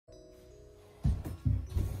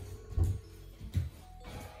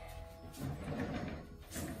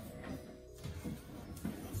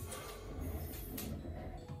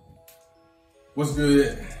What's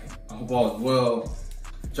good? I hope all is well.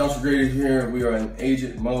 Joshua Grady here. We are in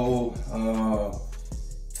agent mode. We'll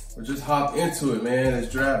just hop into it, man.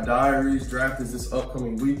 It's Draft Diaries. Draft is this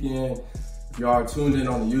upcoming weekend. If y'all are tuned in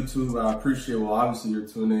on the YouTube, I appreciate, well, obviously you're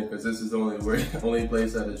tuned in because this is the only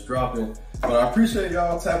place that it's dropping. But I appreciate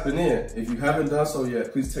y'all tapping in. If you haven't done so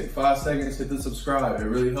yet, please take 5 seconds, hit the subscribe. It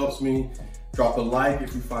really helps me. Drop a like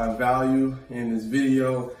if you find value in this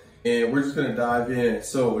video. And we're just gonna dive in.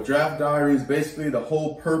 So Draft Diaries, basically the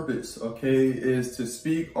whole purpose, okay, is to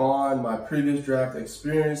speak on my previous draft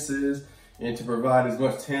experiences and to provide as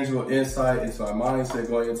much tangible insight into my mindset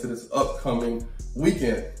going into this upcoming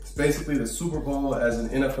weekend. It's basically the Super Bowl as an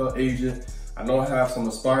NFL agent. I know I have some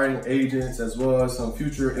aspiring agents as well as some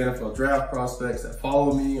future NFL draft prospects that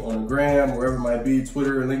follow me on the gram, wherever it might be,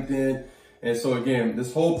 Twitter, LinkedIn. And so again,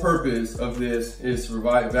 this whole purpose of this is to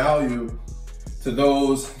provide value to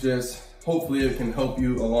those, just hopefully it can help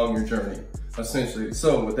you along your journey, essentially.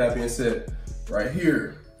 So with that being said, right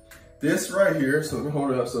here, this right here, so let me hold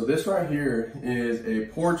it up. So this right here is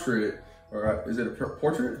a portrait, or is it a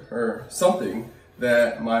portrait or something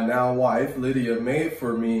that my now wife, Lydia, made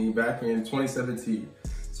for me back in 2017.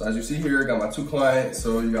 So as you see here, I got my 2 clients.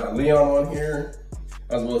 So you got Leon on here,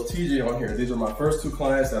 as well as TJ on here. These are my first 2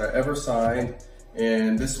 clients that I ever signed.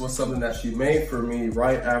 And this was something that she made for me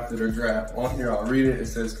right after the draft. On here, I'll read it. It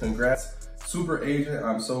says, "Congrats, super agent.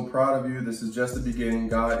 I'm so proud of you. This is just the beginning.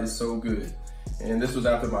 God is so good." And this was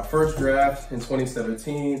after my first draft in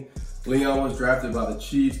 2017. Leon was drafted by the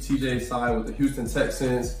Chiefs. TJ signed with the Houston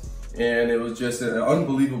Texans. And it was just an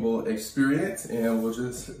unbelievable experience. And we'll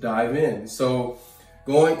just dive in. So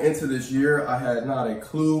going into this year, I had not a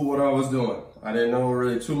clue what I was doing. I didn't know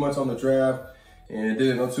really too much on the draft. And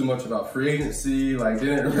didn't know too much about free agency,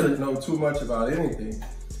 didn't really know too much about anything.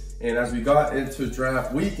 And as we got into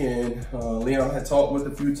draft weekend, Leon had talked with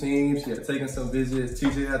a few teams, he had taken some visits,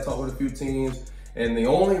 TJ had talked with a few teams, and the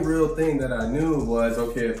only real thing that I knew was,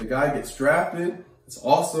 okay, if the guy gets drafted, it's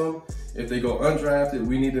awesome. If they go undrafted,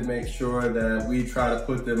 we need to make sure that we try to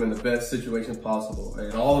put them in the best situation possible.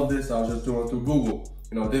 And all of this I was just doing through Google.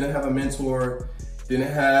 You know, didn't have a mentor,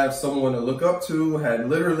 didn't have someone to look up to, had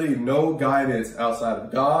literally no guidance outside of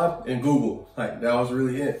God and Google. That was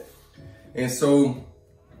really it. And so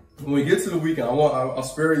when we get to the weekend, I'll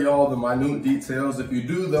spare y'all the minute details. If you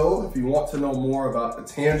do though, if you want to know more about the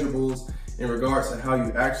tangibles in regards to how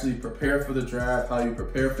you actually prepare for the draft, how you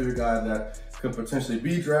prepare for your guy that could potentially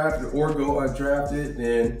be drafted or go undrafted,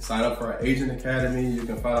 then sign up for our Agent Academy. You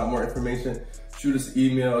can find out more information. Shoot us an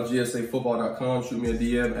email, gsafootball.com, shoot me a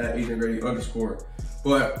DM at agentgrady_.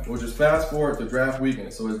 But we'll just fast forward to draft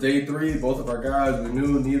weekend. So it's day 3, both of our guys, we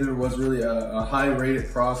knew neither was really a highly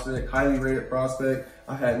rated prospect.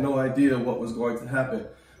 I had no idea what was going to happen.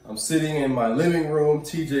 I'm sitting in my living room.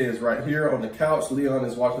 TJ is right here on the couch. Leon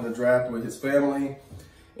is watching the draft with his family.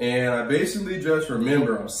 And I basically just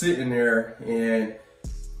remember I'm sitting there and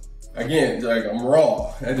again, I'm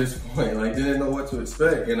raw at this point, didn't know what to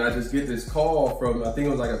expect. And I just get this call from, I think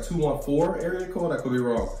it was a 214 area code, I could be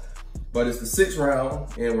wrong. But it's the 6th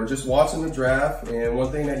round and we're just watching the draft. And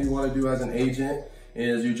one thing that you want to do as an agent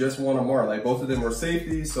is you just want to mark, both of them were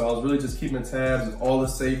safeties. So I was really just keeping tabs of all the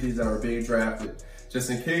safeties that are being drafted. Just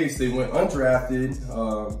in case they went undrafted,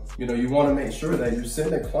 you want to make sure that you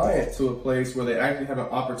send a client to a place where they actually have an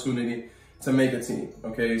opportunity to make a team,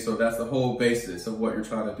 okay? So that's the whole basis of what you're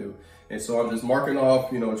trying to do. And so I'm just marking off,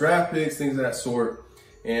 draft picks, things of that sort,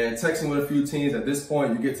 and texting with a few teams. At this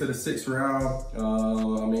point, you get to the 6th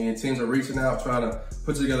round. Teams are reaching out, trying to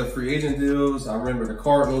put together free agent deals. I remember the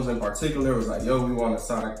Cardinals in particular was like, yo, we want to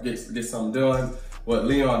sign, get something done with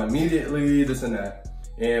Leon immediately, this and that.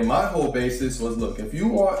 And my whole basis was, look, if you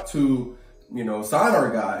want to, sign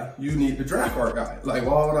our guy, you need to draft our guy. Why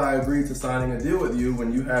would I agree to signing a deal with you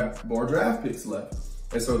when you have more draft picks left?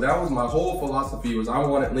 And so that was my whole philosophy, was I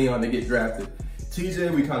wanted Leon to get drafted.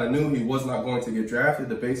 TJ, we kind of knew he was not going to get drafted.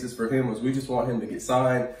 The basis for him was we just want him to get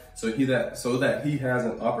signed so that he has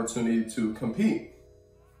an opportunity to compete.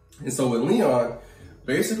 And so with Leon,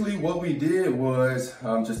 basically what we did was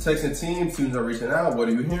just texting teams are reaching out. What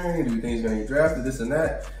are you hearing? Do you think he's gonna get drafted? This and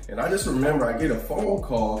that. And I just remember I get a phone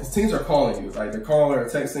call, because teams are calling you, they're calling or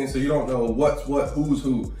texting, so you don't know what's what, who's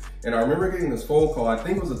who. And I remember getting this phone call, I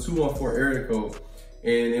think it was a 214 area code.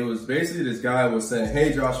 And it was basically this guy was saying,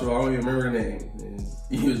 "Hey Joshua," I don't even remember the name. And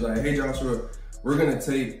he was like, "Hey Joshua, we're gonna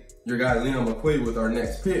take your guy Leon McQuay with our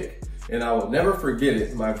next pick." And I will never forget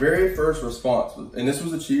it. My very first response was, and this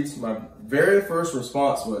was the Chiefs, my very first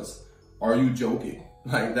response was, "Are you joking?"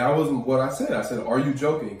 That was what I said. I said, "Are you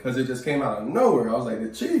joking?" Because it just came out of nowhere. I was like,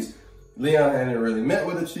 the Chiefs. Leon hadn't really met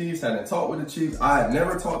with the Chiefs, hadn't talked with the Chiefs. I had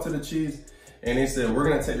never talked to the Chiefs. and they said, we're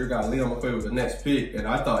gonna take your guy Leon McQuay with the next pick. And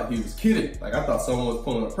I thought he was kidding. Like, I thought someone was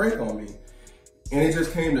pulling a prank on me. And it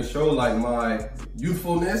just came to show like my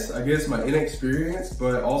youthfulness, I guess my inexperience,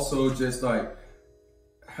 but also just like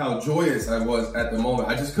how joyous I was at the moment.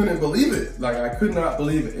 I just couldn't believe it. Like, I could not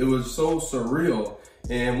believe it. It was so surreal.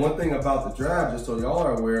 And one thing about the draft, just so y'all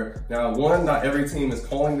are aware, now one, not every team is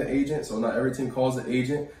calling the agent, so not every team calls the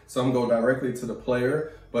agent. Some go directly to the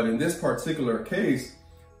player. But in this particular case,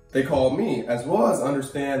 they called me, as well as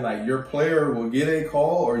understand like your player will get a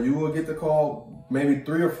call or you will get the call maybe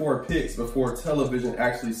 3 or 4 picks before television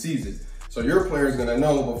actually sees it. So your player is gonna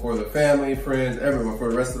know before the family, friends, everyone, for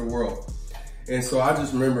the rest of the world. And so I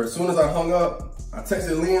just remember as soon as I hung up, I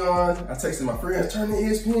texted Leon, I texted my friends, turn to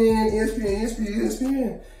ESPN.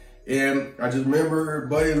 And I just remember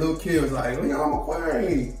buddy, little kid was like, Leon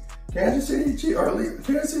McQuay, Kansas City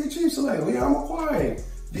Chiefs select Leon McQuay,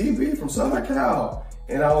 DB from Southern Cal.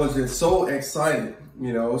 And I was just so excited,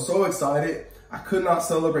 you know, so excited. I could not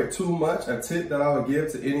celebrate too much. A tip that I would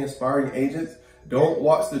give to any aspiring agents, don't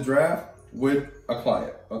watch the draft with a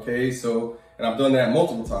client, okay? So, and I've done that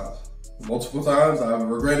multiple times. Multiple times, I've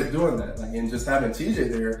regretted doing that. Like, and just having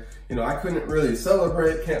TJ there, you know, I couldn't really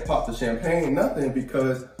celebrate, can't pop the champagne, nothing,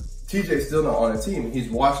 because TJ's still not on the team. He's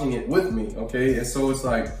watching it with me, okay? And so it's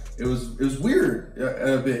like, it was weird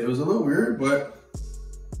a bit. It was a little weird, but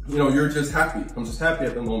you know, you're just happy. I'm just happy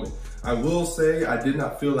at the moment. I will say I did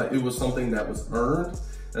not feel like it was something that was earned.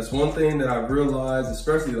 That's one thing that I've realized,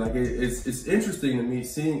 especially like it's interesting to me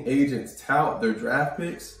seeing agents tout their draft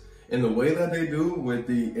picks in the way that they do, with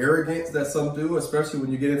the arrogance that some do, especially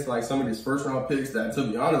when you get into like some of these first round picks that, to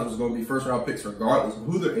be honest, was going to be first round picks regardless of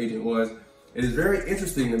who their agent was. It is very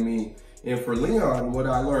interesting to me. And for Leon, what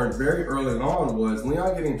I learned very early on was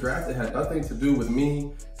Leon getting drafted had nothing to do with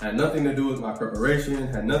me, had nothing to do with my preparation,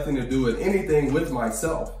 had nothing to do with anything with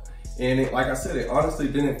myself. And it, like I said, it honestly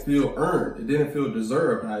didn't feel earned. It didn't feel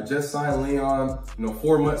deserved. I just signed Leon, you know,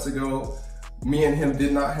 4 months ago. Me and him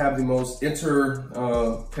did not have the most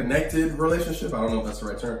connected relationship. I don't know if that's the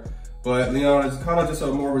right term, but Leon is kind of just a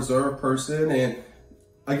more reserved person. And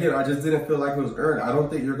again, I just didn't feel like it was earned. I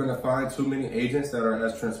don't think you're gonna find too many agents that are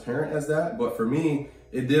as transparent as that. But for me,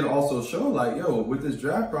 it did also show like, yo, with this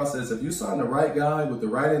draft process, if you sign the right guy with the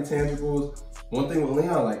right intangibles, one thing with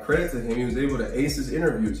Leon, like, credit to him, he was able to ace his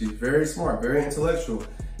interviews. He's very smart, very intellectual,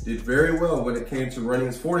 did very well when it came to running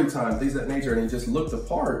his 40 time, things of that nature, and he just looked the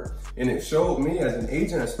part. And it showed me as an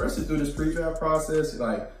agent, especially through this pre-draft process,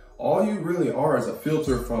 like, all you really are is a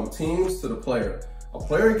filter from teams to the player. A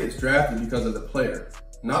player gets drafted because of the player,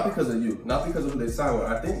 not because of you, not because of who they sign with.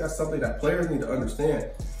 I think that's something that players need to understand.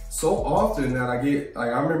 So often that I get,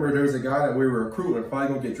 like, I remember there was a guy that we were recruiting, probably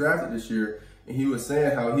gonna get drafted this year, and he was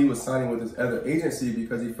saying how he was signing with his other agency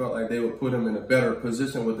because he felt like they would put him in a better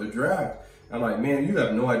position with the draft. I'm like, man, you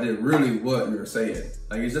have no idea really what you're saying.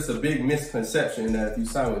 Like, it's just a big misconception that if you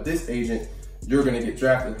sign with this agent, you're gonna get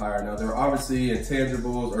drafted higher. Now, there are obviously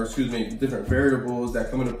intangibles, or excuse me, different variables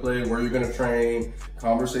that come into play, where you're gonna train,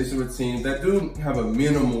 conversation with teams that do have a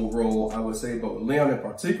minimal role, I would say, but with Leon in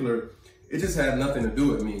particular, it just had nothing to do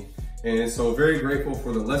with me. And so very grateful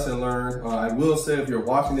for the lesson learned. I will say, if you're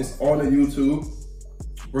watching this on the YouTube,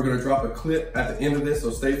 we're gonna drop a clip at the end of this, so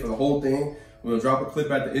stay for the whole thing. We'll drop a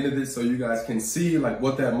clip at the end of this so you guys can see like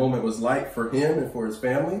what that moment was like for him and for his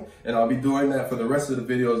family. And I'll be doing that for the rest of the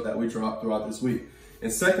videos that we drop throughout this week.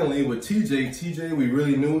 And secondly, with TJ, we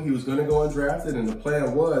really knew he was gonna go undrafted, and the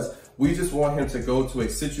plan was, we just want him to go to a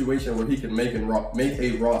situation where he can make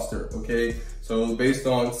a roster, okay? So based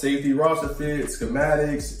on safety roster fit,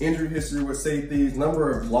 schematics, injury history with safeties,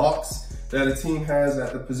 number of blocks that a team has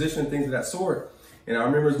at the position, things of that sort. And I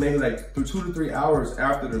remember it was maybe like 2 to 3 hours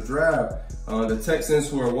after the draft, the Texans,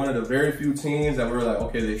 who are one of the very few teams that were like,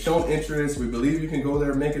 okay, they've shown interest. We believe you can go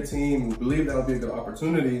there and make a team. We believe that'll be a good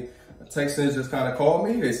opportunity. The Texans just kind of called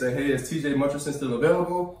me. They said, hey, is TJ Mutcherson still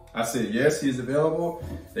available? I said, yes, he's available.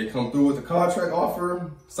 They come through with the contract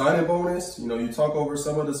offer, signing bonus. You know, you talk over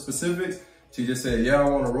some of the specifics. TJ said, yeah, I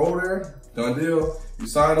want to roll there. Done deal. You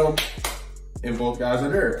sign them, and both guys are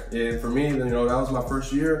there. And for me, you know, that was my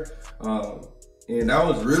first year. And that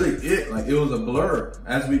was really it. Like, it was a blur.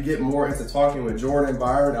 As we get more into talking with Jordan and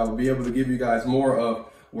Byron, I will be able to give you guys more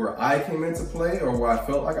of where I came into play, or where I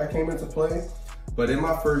felt like I came into play. But in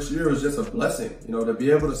my first year, it was just a blessing, you know, to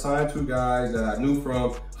be able to sign 2 guys that I knew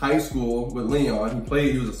from high school with Leon.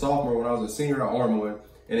 He was a sophomore when I was a senior at Armwood.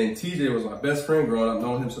 And then TJ was my best friend growing up,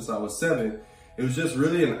 known him since I was 7. It was just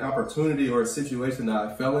really an opportunity, or a situation that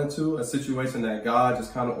I fell into, a situation that God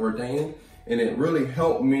just kind of ordained. And it really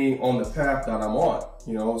helped me on the path that I'm on,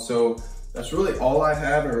 you know? So that's really all I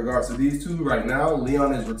have in regards to these two. Right now,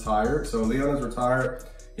 Leon is retired. So Leon is retired.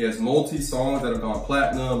 He has multi-songs that have gone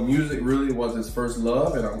platinum. Music really was his first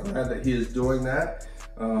love, and I'm glad that he is doing that.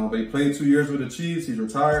 But he played 2 years with the Chiefs. He's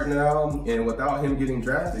retired now, and without him getting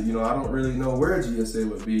drafted, you know, I don't really know where GSA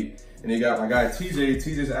would be. And you got my guy TJ.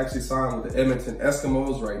 TJ's actually signed with the Edmonton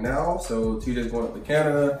Eskimos right now. So TJ's going up to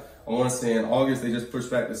Canada. I want to say in August, they just pushed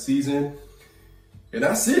back the season. And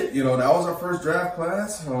that's it. You know, that was our first draft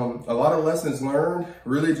class. A lot of lessons learned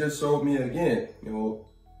really just showed me again, you know,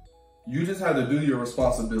 you just have to do your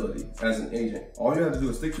responsibility as an agent. All you have to do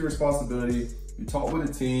is stick to your responsibility. You talk with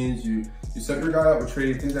the teams, you set your guy up with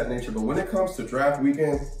trade, things of that nature. But when it comes to draft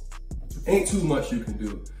weekend, ain't too much you can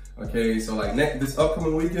do. Okay, so like this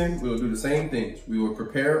upcoming weekend, we'll do the same things. We will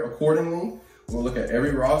prepare accordingly. We'll look at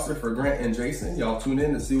every roster for Grant and Jason. Y'all tune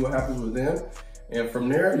in to see what happens with them. And from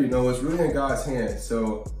there, you know, it's really in God's hands.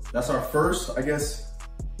 So that's our first, I guess,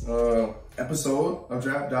 episode of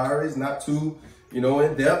Draft Diaries. Not too, you know,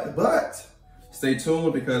 in depth, but stay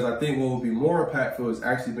tuned, because I think what will be more impactful is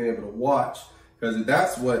actually being able to watch, because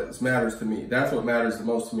that's what matters to me. That's what matters the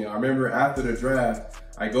most to me. I remember after the draft,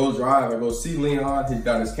 I go drive, I go see Leon. He's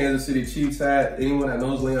got his Kansas City Chiefs hat. Anyone that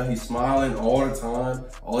knows Leon, he's smiling all the time.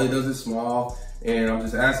 All he does is smile. And I'm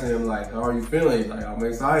just asking him, like, how are you feeling? He's like, I'm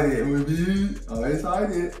excited. I'm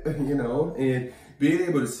excited, you know? And being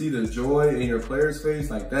able to see the joy in your player's face,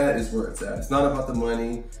 like, that is where it's at. It's not about the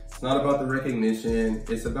money. It's not about the recognition.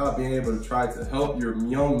 It's about being able to try to help your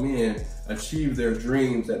young men achieve their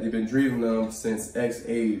dreams that they've been dreaming of since X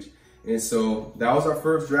age. And so that was our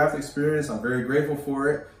first draft experience. I'm very grateful for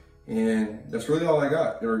it. And that's really all I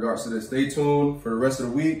got in regards to this. Stay tuned for the rest of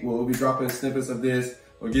the week. We'll be dropping snippets of this.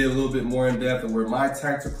 We'll get a little bit more in depth of where my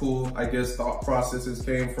tactical, I guess, thought processes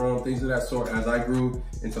came from, things of that sort as I grew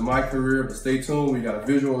into my career. But stay tuned. We got a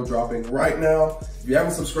visual dropping right now. If you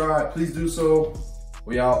haven't subscribed, please do so.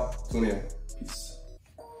 We out. Tune in. Peace.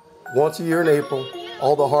 Once a year in April,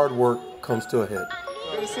 all the hard work comes to a head.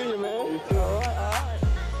 Good to see you, man. All right.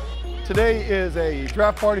 Today is a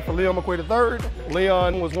draft party for Leon McQuay III.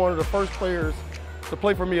 Leon was one of the first players to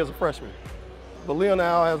play for me as a freshman. But Leon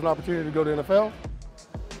now has an opportunity to go to the NFL.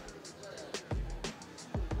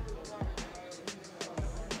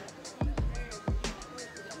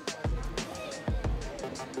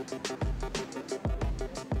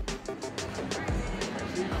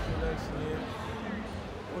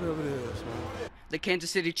 Whatever it is, man. The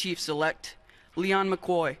Kansas City Chiefs select Leon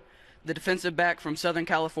McQuay, the defensive back from Southern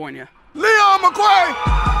California. Leon McQuay!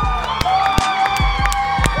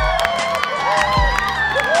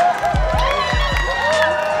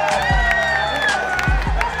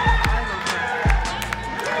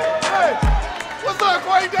 Hey, what's up,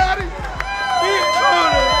 Quay Daddy?